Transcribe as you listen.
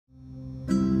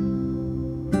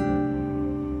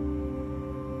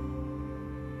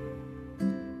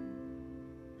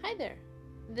Hi there,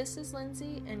 this is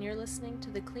Lindsay and you're listening to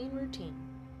The Clean Routine.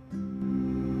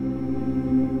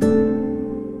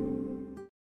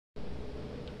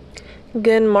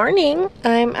 Good morning.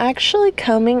 I'm actually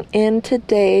coming in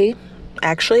today,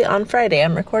 on Friday.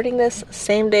 I'm recording this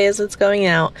same day as it's going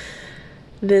out.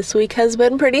 This week has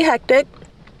been pretty hectic.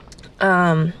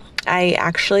 I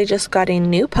actually just got a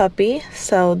new puppy,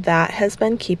 so that has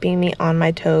been keeping me on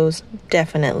my toes,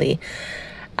 definitely.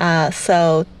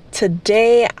 So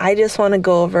today I just want to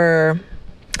go over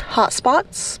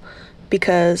Hotspots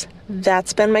because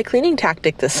that's been my cleaning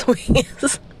tactic this week.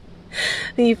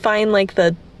 You find like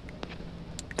the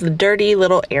dirty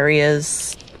little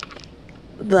areas,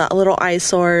 the little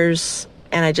eyesores,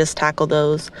 and I just tackle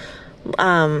those.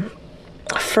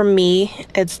 For me,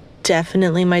 it's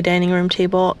definitely my dining room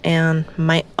table and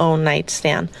my own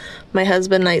nightstand. My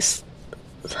husband's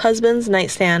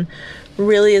nightstand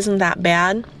really isn't that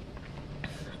bad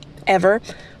ever,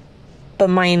 but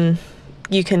mine,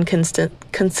 you can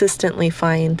consistently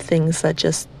find things that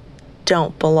just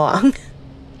don't belong.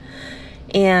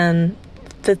 And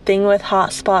the thing with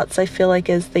Hotspots, I feel like,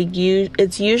 is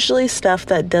it's usually stuff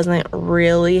that doesn't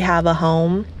really have a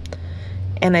home.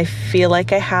 And I feel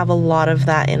like I have a lot of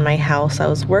that in my house. I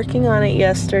was working on it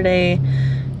yesterday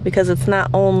because it's not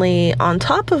only on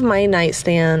top of my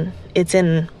nightstand, it's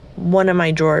in one of my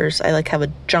drawers. I have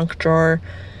a junk drawer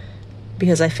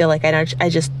because I feel like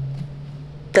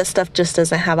that stuff just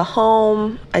doesn't have a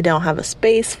home. I don't have a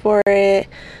space for it.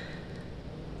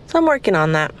 So I'm working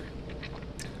on that.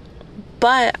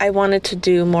 But I wanted to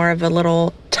do more of a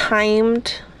little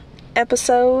timed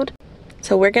episode.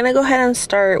 So we're going to go ahead and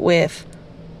start with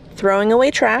throwing away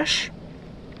trash.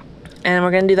 And we're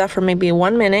going to do that for maybe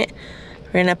 1 minute.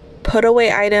 We're going to put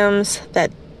away items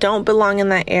that don't belong in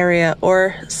that area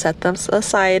or set them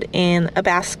aside in a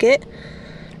basket.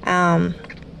 And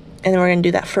then we're going to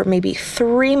do that for maybe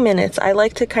 3 minutes. I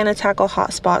like to kind of tackle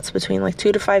hot spots between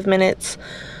 2 to 5 minutes.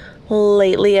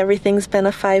 Lately, everything's been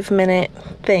a 5-minute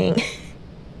thing.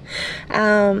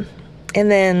 And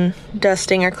then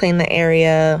dusting or clean the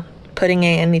area, putting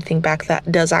anything back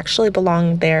that does actually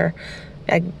belong there.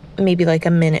 Maybe a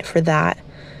minute for that.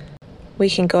 We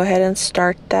can go ahead and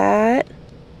start that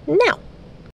now.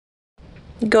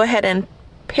 Go ahead and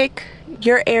pick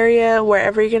your area,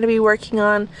 wherever you're going to be working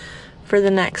on, for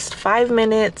the next 5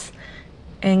 minutes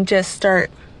and just start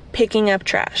picking up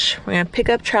trash. We're going to pick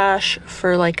up trash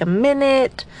for a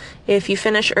minute. If you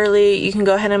finish early, you can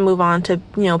go ahead and move on to,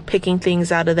 picking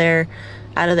things out of the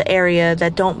area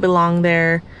that don't belong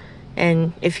there.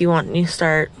 And if you want, you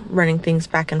start running things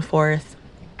back and forth.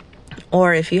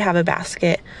 Or if you have a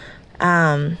basket,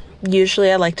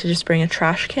 usually I like to just bring a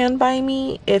trash can by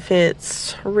me if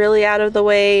it's really out of the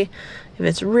way. If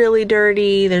it's really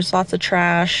dirty, there's lots of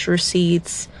trash,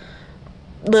 receipts,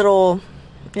 little,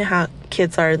 how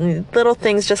kids are, little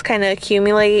things just kind of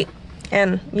accumulate.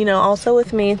 And, also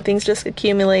with me, things just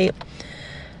accumulate.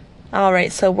 All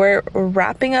right, so we're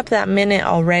wrapping up that minute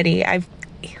already.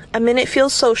 A minute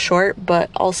feels so short, but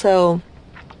also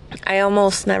I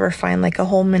almost never find a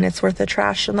whole minute's worth of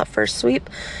trash in the first sweep.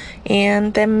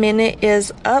 And the minute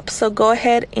is up, so go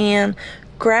ahead and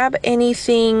grab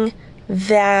anything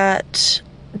that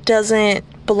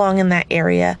doesn't belong in that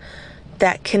area.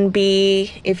 That can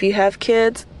be, if you have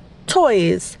kids,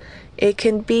 toys. It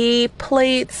can be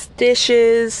plates,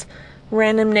 dishes,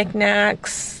 random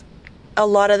knickknacks. A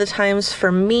lot of the times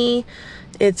for me,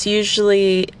 it's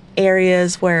usually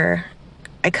areas where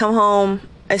I come home,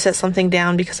 I set something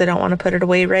down because I don't want to put it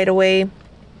away right away.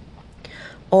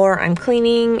 Or I'm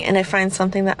cleaning and I find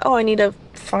something that, I need to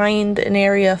find an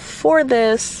area for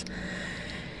this.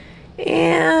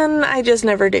 And I just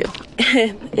never do.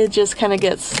 It just kind of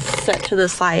gets set to the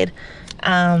side.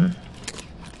 And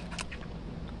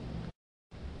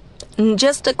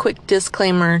just a quick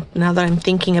disclaimer, now that I'm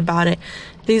thinking about it,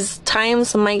 these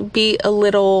times might be a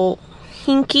little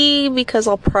hinky because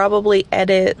I'll probably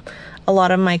edit a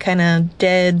lot of my kind of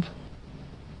dead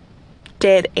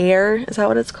air, is that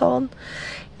what it's called?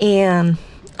 And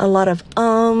a lot of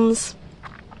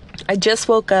I just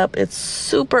woke up, it's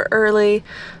super early.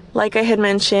 Like I had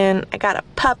mentioned, I got a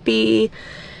puppy,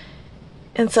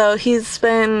 and so he's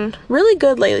been really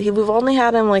good lately. We've only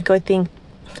had him I think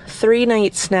 3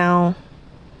 nights now.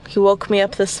 He woke me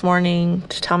up this morning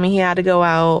to tell me he had to go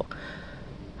out.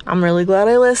 I'm really glad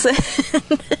I listened.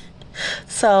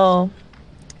 So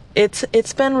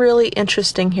it's been really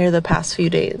interesting here the past few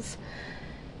days.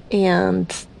 And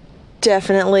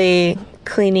definitely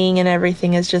cleaning and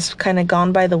everything has just kind of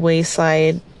gone by the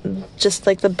wayside. Just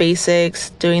the basics,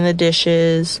 doing the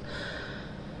dishes,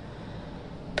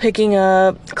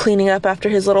 cleaning up after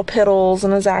his little piddles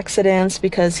and his accidents,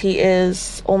 because he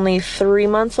is only 3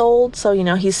 months old. So,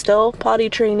 he's still potty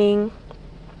training,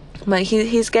 but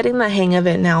he's getting the hang of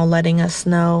it now, letting us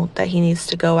know that he needs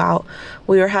to go out.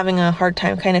 We were having a hard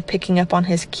time kind of picking up on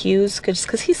his cues,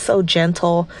 because he's so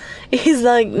gentle. He's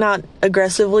like not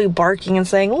aggressively barking and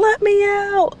saying, "Let me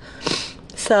out."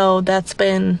 So it's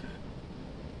been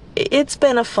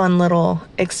a fun little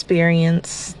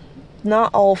experience.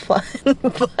 Not all fun,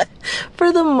 but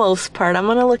for the most part. I'm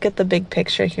going to look at the big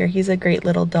picture here. He's a great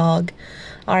little dog.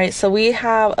 All right, so we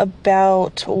have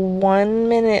about 1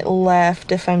 minute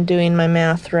left, if I'm doing my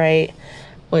math right,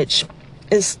 which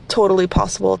is totally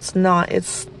possible. It's not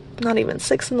even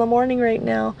 6 in the morning right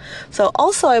now. So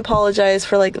also, I apologize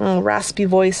for like a raspy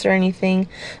voice or anything.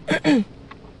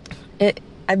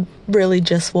 I really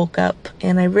just woke up,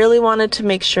 and I really wanted to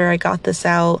make sure I got this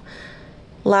out.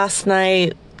 Last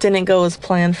night didn't go as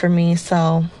planned for me,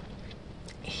 so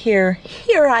here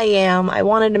I am. I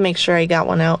wanted to make sure I got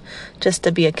one out, just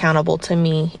to be accountable to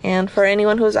me and for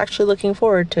anyone who's actually looking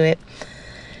forward to it.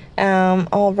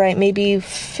 All right, maybe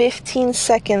 15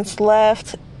 seconds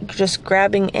left. Just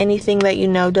grabbing anything that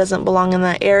doesn't belong in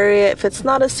that area. If it's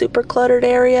not a super cluttered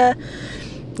area,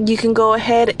 you can go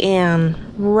ahead and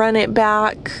run it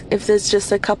back. If there's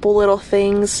just a couple little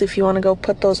things, if you want to go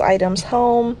put those items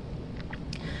home.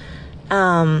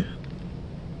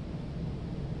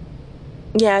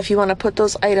 If you want to put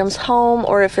those items home,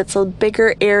 or if it's a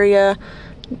bigger area,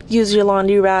 use your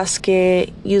laundry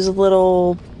basket, use a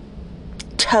little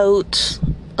tote,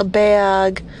 a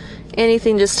bag,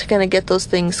 anything just to kind of get those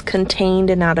things contained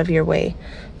and out of your way.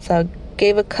 So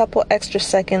gave a couple extra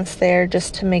seconds there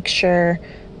just to make sure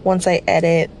once I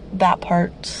edit that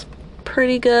part's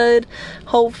pretty good,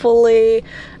 hopefully.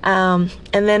 And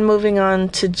then moving on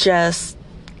to just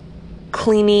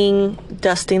cleaning,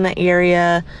 dusting the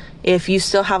area. If you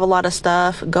still have a lot of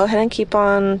stuff, go ahead and keep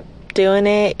on doing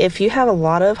it. If you have a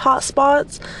lot of hot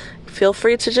spots, feel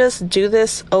free to just do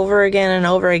this over again and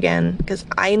over again, because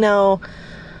I know,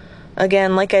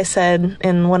 again, like I said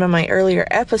in one of my earlier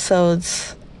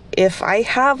episodes, if I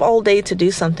have all day to do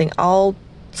something, I'll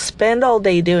spend all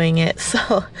day doing it.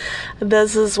 So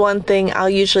this is one thing. I'll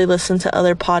usually listen to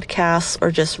other podcasts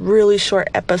or just really short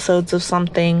episodes of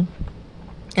something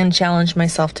and challenge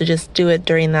myself to just do it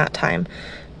during that time.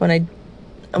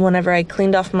 Whenever I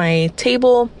cleaned off my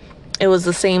table, it was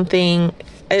the same thing.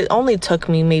 It only took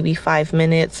me maybe 5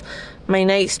 minutes. My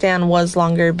nightstand was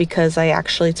longer because I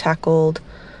actually tackled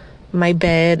my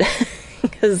bed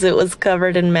because it was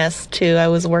covered in mess too. I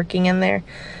was working in there.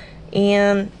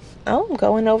 And I'm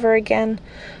going over again.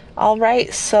 All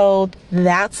right, so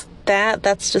that's that.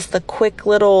 That's just a quick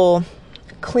little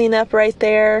cleanup right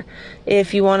there.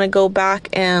 If you want to go back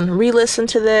and re-listen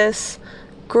to this,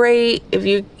 great. If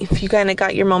you kind of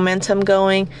got your momentum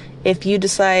going, if you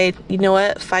decide,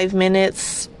 5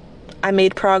 minutes, I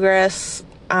made progress,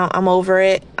 I'm over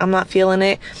it, I'm not feeling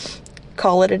it,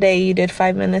 call it a day. You did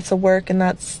 5 minutes of work, and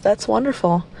that's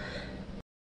wonderful.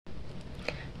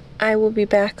 I will be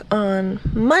back on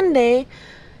Monday,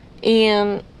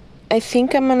 and I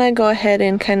think I'm gonna go ahead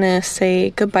and kind of say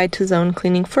goodbye to zone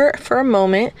cleaning for a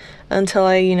moment until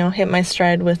I hit my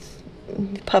stride with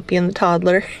the puppy and the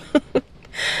toddler.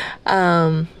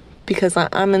 Because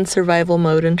I'm in survival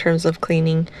mode in terms of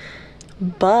cleaning,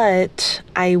 but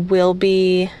I will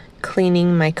be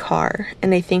cleaning my car,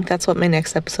 and I think that's what my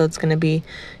next episode's going to be,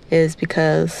 is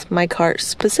because my car,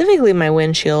 specifically my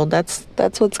windshield, that's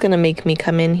what's going to make me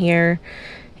come in here,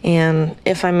 and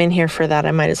if I'm in here for that,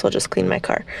 I might as well just clean my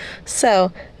car.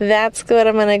 So that's what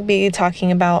I'm going to be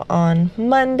talking about on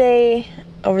Monday.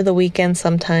 Over the weekend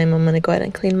sometime, I'm going to go ahead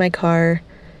and clean my car,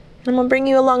 and I'm going to bring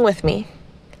you along with me.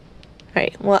 All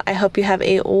right, well, I hope you have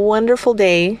a wonderful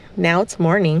day. Now it's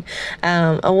morning.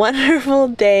 A wonderful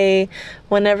day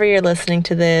whenever you're listening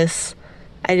to this.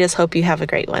 I just hope you have a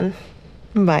great one.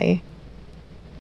 Bye.